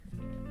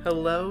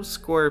Hello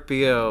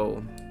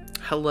Scorpio.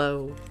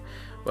 Hello.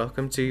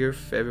 Welcome to your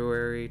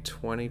February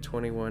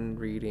 2021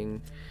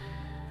 reading.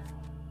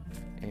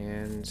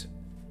 And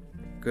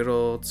good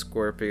old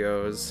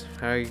Scorpios.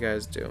 How are you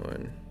guys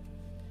doing?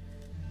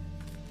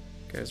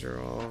 You guys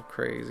are all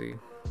crazy.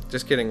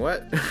 Just kidding,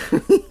 what?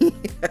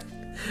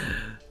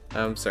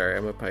 I'm sorry,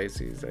 I'm a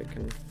Pisces. I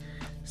can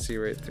see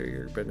right through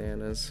your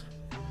bananas.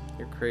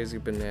 Your crazy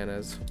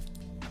bananas.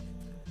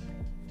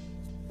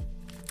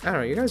 I don't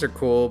know, you guys are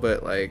cool,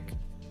 but like,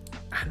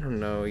 I don't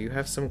know, you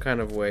have some kind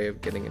of way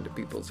of getting into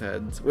people's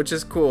heads, which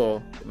is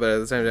cool, but at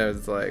the same time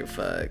it's like,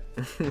 fuck.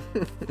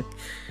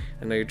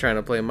 I know you're trying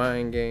to play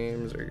mind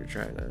games, or you're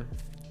trying to,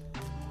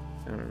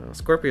 I don't know.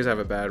 Scorpios have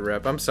a bad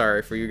rep. I'm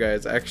sorry for you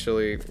guys.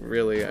 Actually,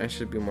 really, I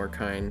should be more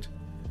kind.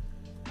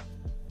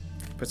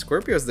 But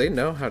Scorpios, they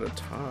know how to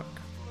talk.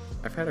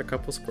 I've had a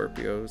couple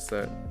Scorpios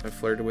that have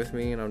flirted with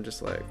me, and I'm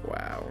just like,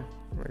 wow.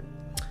 Like,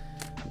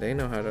 they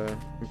know how to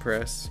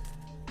impress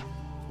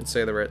and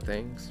say the right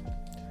things.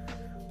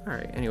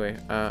 Alright, anyway,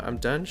 I'm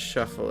done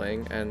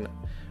shuffling, and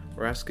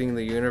we're asking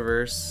the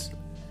universe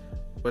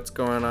what's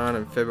going on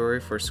in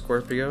February for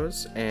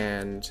Scorpios,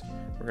 and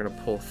we're going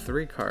to pull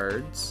 3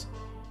 cards.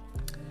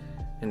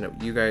 And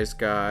you guys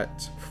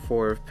got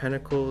 4 of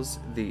Pentacles,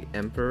 the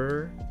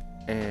Emperor,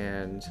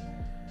 and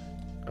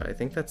I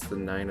think that's the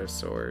 9 of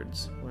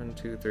Swords. 1,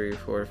 2, 3,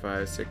 4,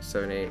 5, 6,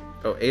 7, 8.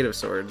 Oh, 8 of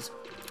Swords.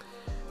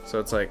 So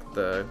it's like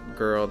the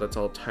girl that's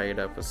all tied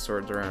up with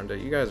swords around it.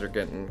 You guys are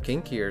getting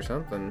kinky or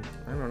something.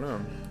 I don't know.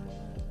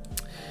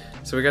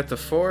 So we got the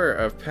 4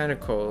 of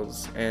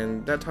Pentacles,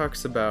 and that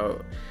talks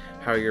about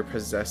how you're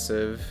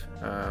possessive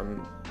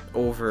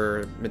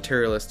over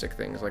materialistic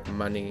things like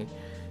money.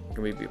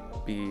 You can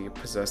be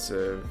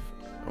possessive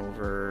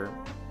over,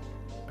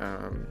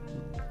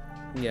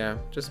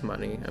 just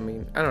money. I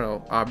mean, I don't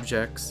know,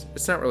 objects.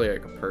 It's not really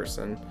like a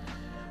person,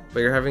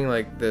 but you're having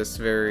like this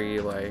very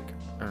like,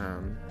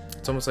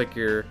 it's almost like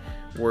you're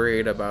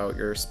worried about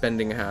your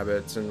spending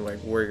habits and like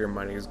where your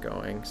money is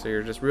going. So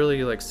you're just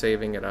really like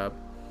saving it up,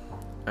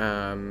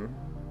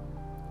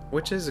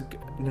 which is,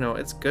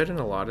 it's good in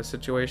a lot of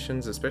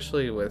situations,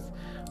 especially with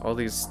all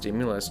these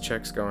stimulus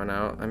checks going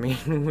out. I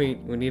mean, we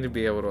need to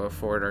be able to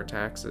afford our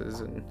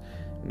taxes, and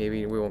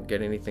maybe we won't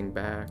get anything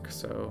back.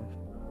 So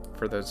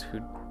for those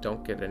who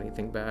don't get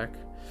anything back.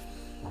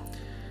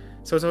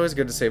 So it's always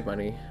good to save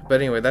money.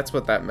 But anyway, that's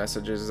what that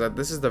message is that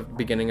this is the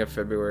beginning of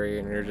February,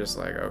 and you're just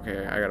like,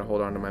 okay, I gotta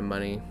hold on to my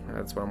money.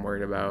 That's what I'm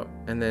worried about.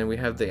 And then we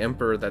have the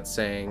Emperor that's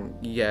saying,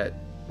 yet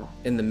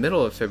in the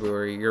middle of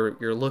February,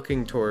 you're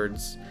looking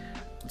towards,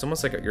 it's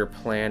almost like you're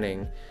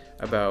planning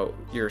about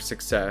your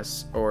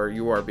success, or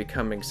you are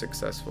becoming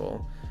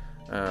successful.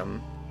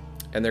 And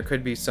there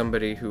could be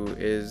somebody who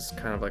is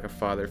kind of like a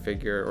father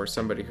figure, or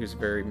somebody who's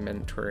very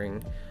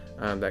mentoring,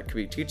 that could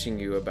be teaching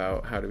you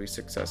about how to be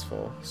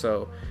successful.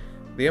 So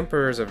the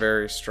Emperor is a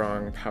very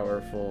strong,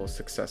 powerful,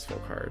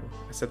 successful card.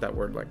 I said that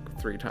word like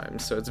 3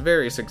 times, so it's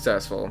very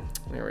successful.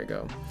 There we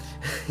go.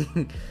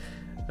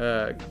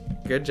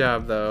 Good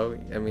job, though.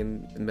 I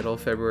mean, the middle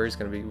of February is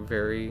going to be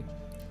very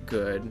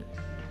good.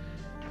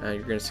 You're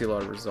going to see a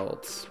lot of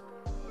results.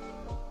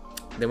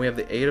 Then we have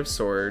the 8 of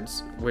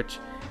Swords, which,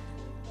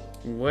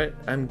 what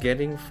I'm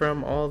getting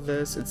from all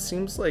this, it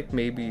seems like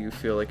maybe you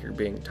feel like you're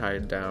being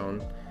tied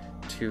down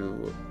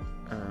to,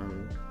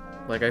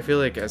 like, I feel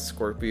like as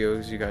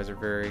Scorpios, you guys are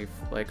very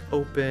like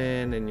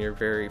open, and you're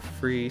very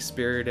free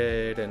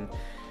spirited, and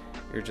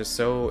you're just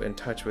so in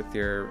touch with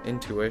your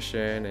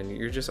intuition, and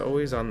you're just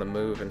always on the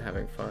move and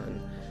having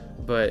fun.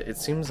 But it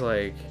seems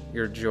like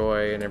your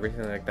joy and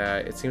everything like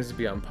that, it seems to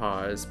be on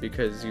pause,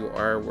 because you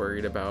are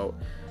worried about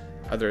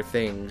other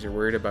things. You're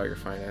worried about your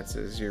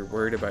finances, you're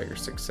worried about your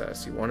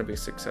success, you want to be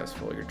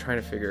successful, you're trying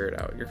to figure it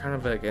out. You're kind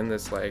of like in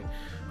this like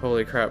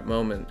holy crap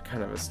moment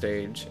kind of a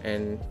stage,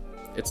 and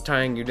it's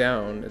tying you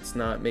down. It's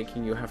not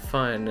making you have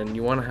fun, and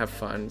you want to have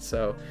fun.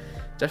 So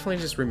definitely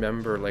just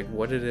remember like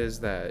what it is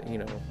that,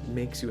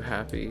 makes you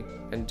happy,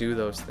 and do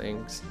those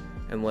things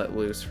and let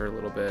loose for a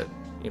little bit.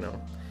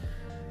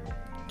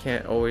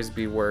 Can't always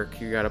be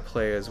work, you gotta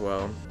play as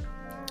well.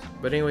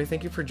 But anyway,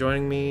 thank you for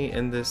joining me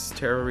in this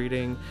tarot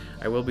reading.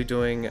 I will be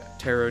doing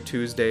Tarot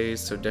Tuesdays,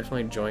 so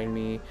definitely join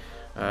me.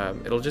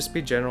 It'll just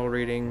be general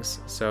readings,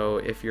 so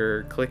if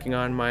you're clicking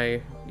on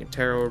my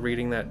tarot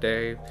reading that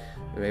day,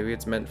 maybe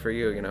it's meant for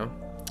you,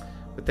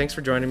 But thanks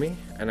for joining me,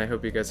 and I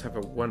hope you guys have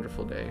a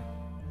wonderful day.